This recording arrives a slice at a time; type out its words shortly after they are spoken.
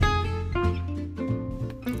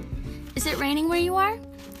Is it raining where you are?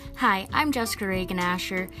 Hi, I'm Jessica Reagan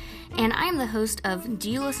Asher, and I am the host of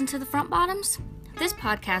Do You Listen to the Front Bottoms? This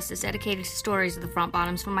podcast is dedicated to stories of the Front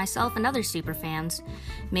Bottoms from myself and other super fans.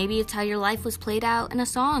 Maybe it's how your life was played out in a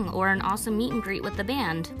song or an awesome meet and greet with the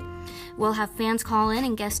band. We'll have fans call in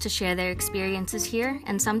and guests to share their experiences here,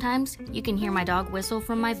 and sometimes you can hear my dog whistle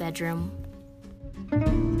from my bedroom.